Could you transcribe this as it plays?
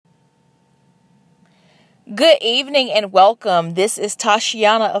Good evening and welcome. This is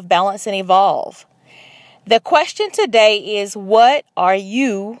Tashiana of Balance and Evolve. The question today is, what are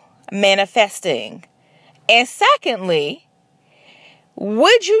you manifesting? And secondly,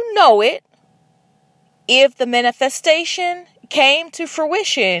 would you know it if the manifestation came to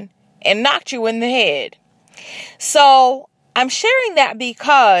fruition and knocked you in the head? So I'm sharing that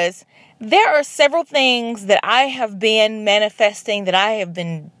because there are several things that I have been manifesting, that I have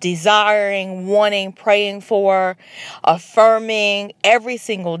been desiring, wanting, praying for, affirming every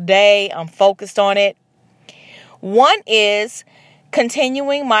single day. I'm focused on it. One is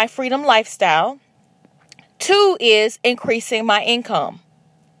continuing my freedom lifestyle. Two is increasing my income.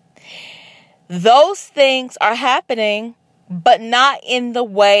 Those things are happening, but not in the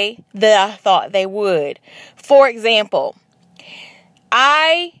way that I thought they would. For example,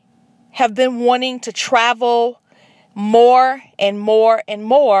 I have been wanting to travel more and more and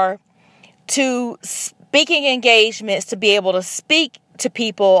more to speaking engagements, to be able to speak to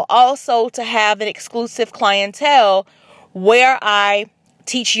people, also to have an exclusive clientele where I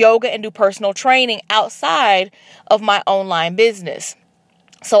teach yoga and do personal training outside of my online business.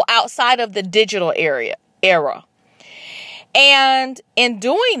 So outside of the digital era. And in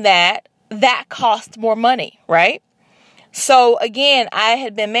doing that costs more money, right? So again, I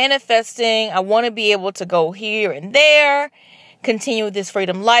had been manifesting. I want to be able to go here and there, continue this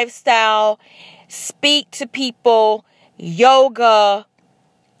freedom lifestyle, speak to people, yoga,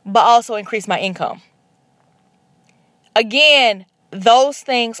 but also increase my income. Again, those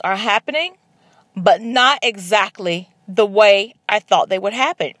things are happening, but not exactly the way I thought they would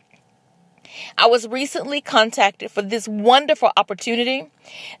happen. I was recently contacted for this wonderful opportunity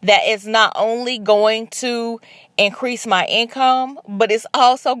that is not only going to increase my income, but it's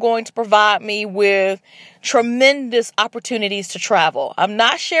also going to provide me with tremendous opportunities to travel. I'm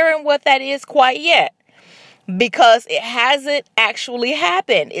not sharing what that is quite yet because it hasn't actually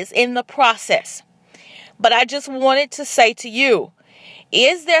happened. It's in the process. But I just wanted to say to you,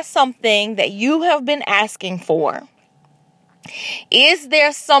 is there something that you have been asking for? Is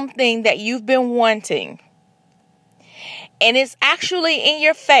there something that you've been wanting and it's actually in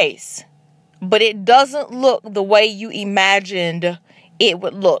your face, but it doesn't look the way you imagined it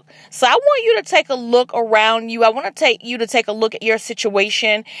would look? So I want you to take a look around you. I want to take you to take a look at your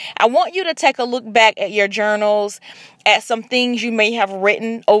situation. I want you to take a look back at your journals, at some things you may have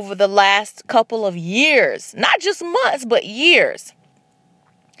written over the last couple of years, not just months, but years.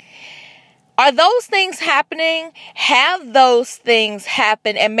 Are those things happening? Have those things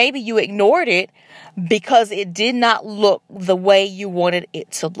happen and maybe you ignored it because it did not look the way you wanted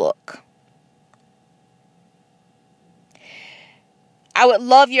it to look? I would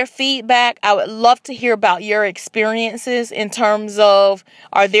love your feedback. I would love to hear about your experiences in terms of,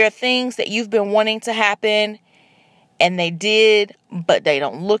 are there things that you've been wanting to happen and they did, but they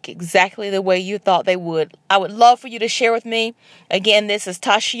don't look exactly the way you thought they would? I would love for you to share with me. Again, this is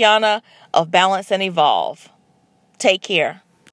Tashiana of Balance and Evolve. Take care.